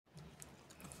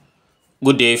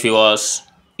Good day, viewers.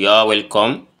 You are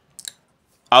welcome.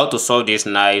 How to solve this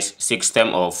nice system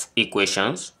of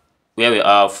equations where we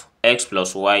have x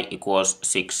plus y equals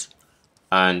 6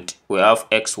 and we have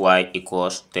xy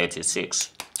equals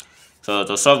 36. So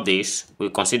to solve this,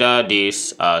 we consider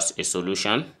this as a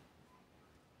solution.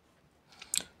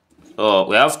 So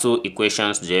we have two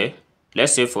equations there.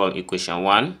 Let's say from equation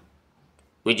 1,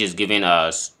 which is given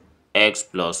as x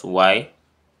plus y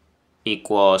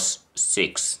equals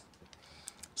 6.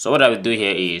 So what I will do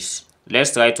here is,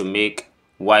 let's try to make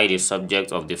y the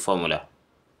subject of the formula.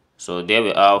 So there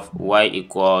we have y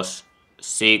equals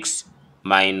 6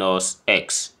 minus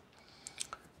x.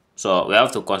 So we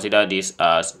have to consider this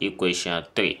as equation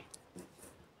 3.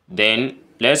 Then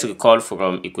let's recall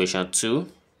from equation 2.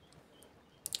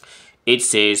 It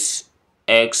says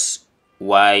x,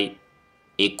 y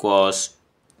equals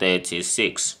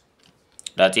 36.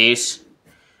 That is,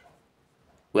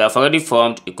 we have already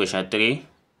formed equation 3,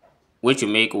 which will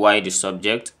make y the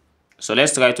subject. So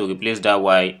let's try to replace that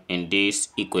y in this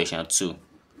equation 2.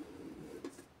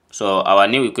 So our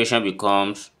new equation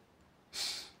becomes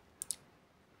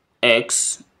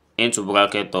x into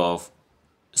bracket of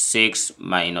 6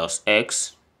 minus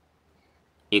x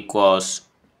equals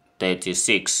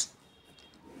 36.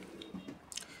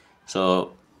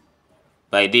 So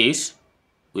by this,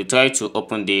 we try to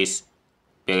open this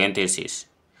parenthesis.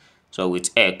 So with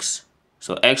x,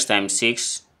 so x times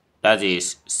 6, that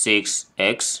is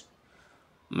 6x,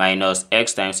 minus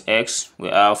x times x, we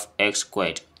have x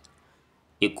squared,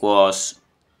 equals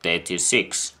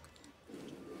 36.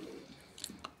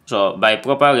 So by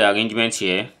proper rearrangement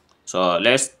here, so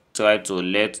let's try to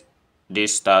let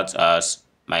this start as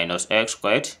minus x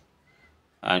squared,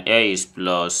 and here is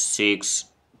plus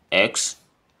 6x.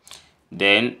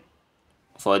 Then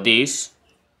for this,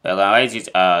 we can write it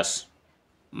as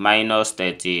minus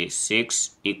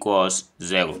 36 equals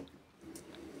 0.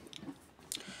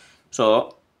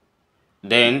 So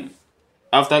then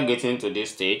after getting to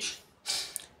this stage,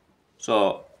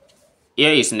 so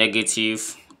here is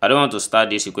negative. I don't want to start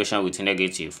this equation with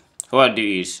negative. So what I do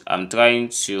is, I'm trying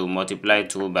to multiply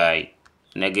 2 by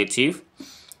negative.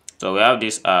 So we have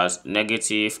this as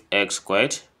negative x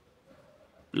squared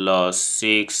plus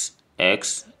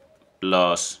 6x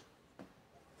plus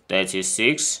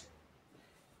 36.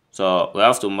 So we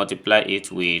have to multiply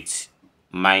it with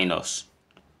minus,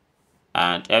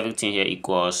 and everything here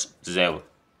equals 0.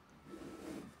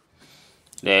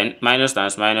 Then minus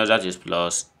times minus, that is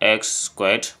plus x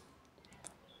squared.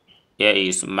 Here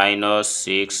is minus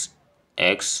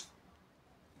 6x,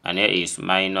 and here is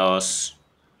minus,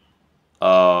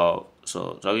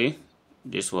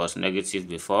 this was negative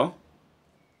before,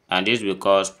 and this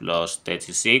becomes plus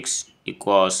 36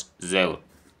 equals 0.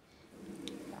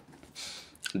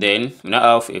 Then we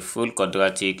now have a full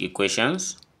quadratic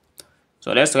equations.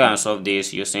 So let's try and solve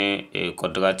this using a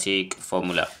quadratic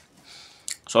formula.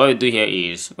 So what we do here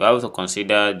is, we have to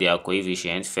consider their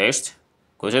coefficients first.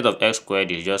 Coefficient of x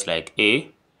squared is just like a,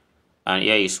 and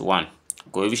here is 1.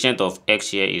 Coefficient of x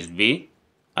here is b,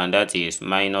 and that is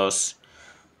minus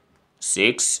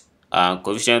 6. And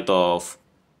coefficient of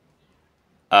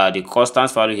the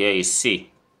constant value here is c,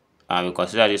 and we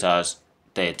consider this as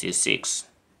 36.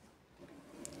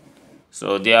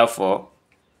 So therefore,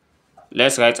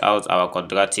 let's write out our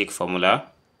quadratic formula.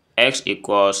 X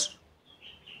equals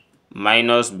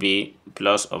minus b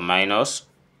plus or minus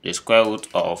the square root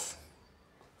of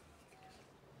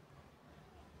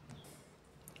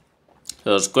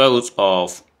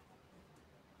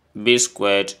b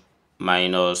squared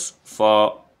minus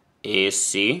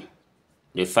 4ac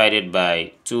divided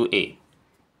by 2a.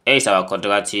 A is our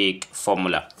quadratic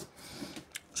formula.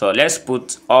 So let's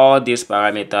put all these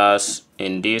parameters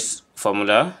in this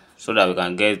formula so that we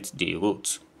can get the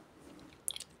root.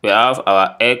 We have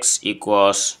our x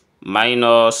equals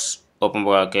minus, open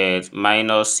bracket,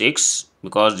 minus 6,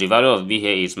 because the value of b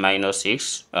here is minus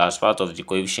 6 as part of the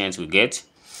coefficients we get,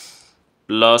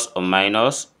 plus or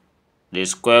minus the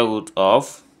square root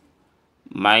of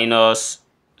minus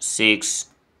 6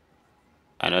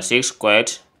 minus 6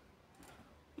 squared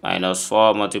minus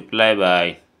 4 multiplied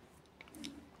by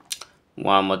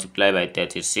 1 multiplied by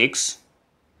 36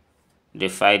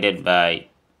 divided by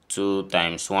 2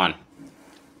 times 1.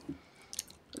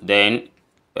 Then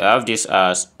we have this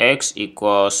as x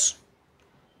equals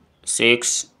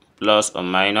 6 plus or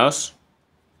minus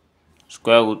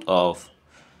square root of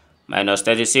minus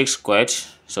 36 squared.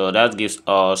 So that gives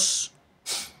us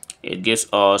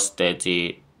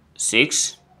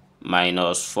 36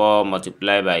 minus 4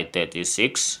 multiplied by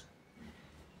 36.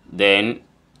 Then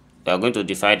we are going to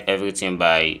divide everything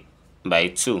by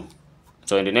 2.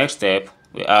 So in the next step,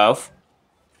 we have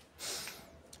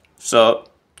So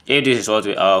if this is what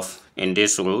we have in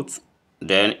this root,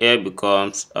 then here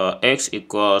becomes our x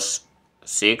equals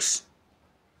 6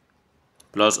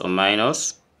 plus or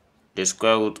minus the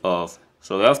square root of,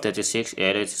 so we have 36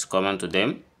 here that is common to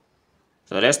them.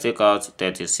 So let's take out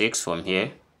 36 from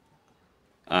here,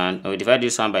 and we divide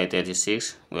this one by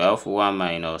 36, we have 1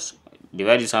 minus,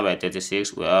 divide this one by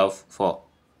 36, we have 4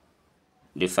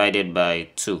 divided by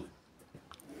 2.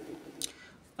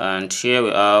 And here we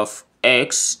have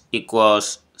x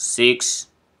equals 6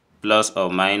 plus or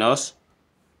minus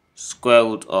square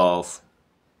root of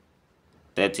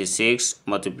 36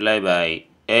 multiplied by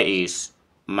a is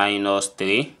minus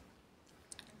 3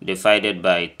 divided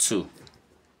by 2.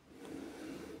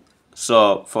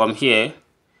 So from here,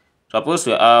 suppose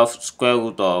we have square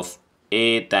root of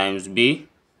a times b.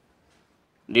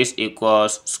 This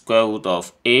equals square root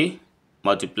of a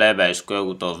multiplied by square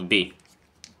root of b.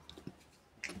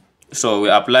 So we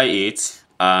apply it,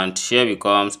 and here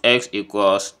becomes x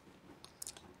equals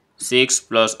 6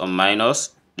 plus or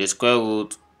minus the square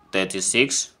root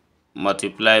 36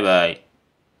 multiplied by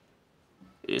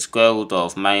the square root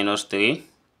of minus 3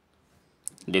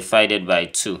 divided by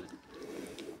 2.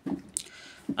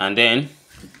 And then,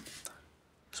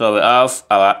 so we have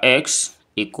our x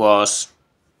equals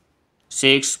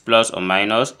 6 plus or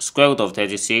minus square root of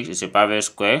 36 is a perfect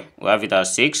square. We have it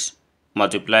as 6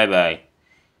 multiplied by,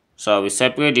 so we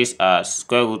separate this as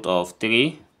square root of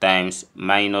 3 times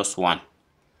minus 1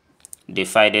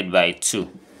 divided by 2.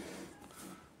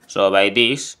 So by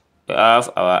this, we have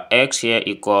our x here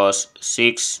equals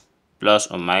 6 plus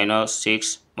or minus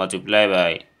 6 multiplied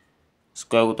by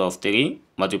square root of 3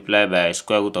 multiplied by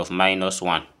square root of minus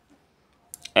 1.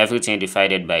 Everything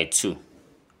divided by 2.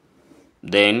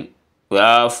 Then we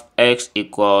have x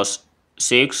equals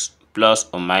 6 plus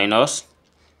or minus,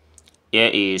 here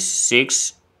is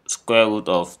 6 square root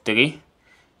of 3,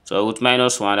 so root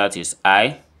minus 1, that is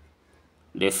I,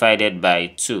 divided by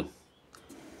 2.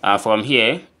 And from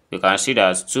here we can see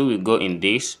that 2 will go in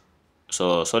this,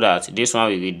 so that this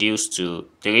one will reduce to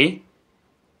 3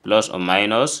 plus or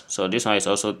minus, so this one is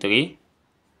also 3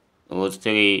 root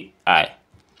 3i.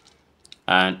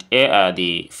 And here are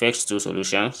the first two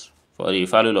solutions for the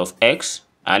value of x,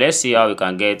 and let's see how we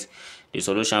can get the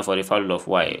solution for the value of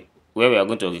y, where we are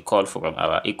going to recall from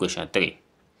our equation 3.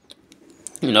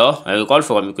 When we recall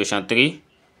from equation 3,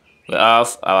 we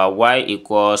have our y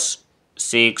equals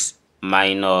 6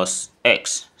 minus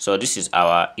x. So this is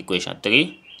our equation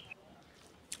 3.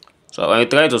 So when we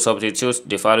try to substitute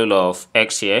the value of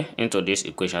x here into this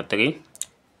equation 3,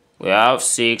 we have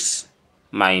 6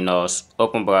 minus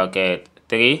open bracket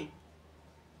 3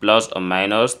 plus or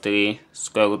minus 3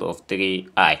 square root of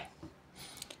 3i.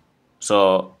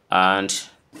 So, and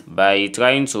by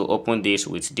trying to open this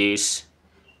with this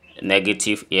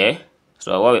negative here,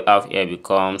 so what we have here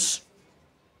becomes,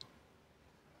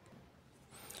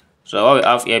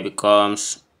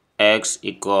 x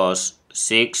equals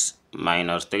 6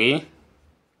 minus 3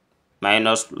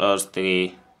 minus plus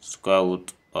 3 square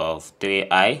root of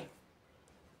 3i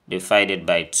divided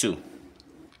by 2.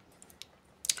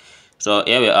 So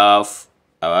here we have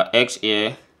our x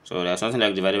here, so there's something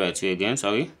like divided by 2 again,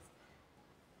 sorry.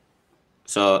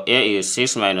 So here is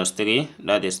 6 minus 3,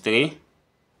 that is 3,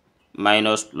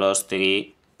 minus plus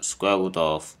 3 square root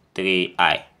of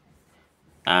 3i.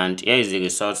 And here is the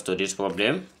result to this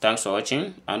problem. Thanks for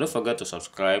watching, and don't forget to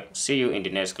subscribe. See you in the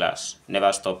next class.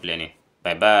 Never stop learning.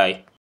 Bye bye.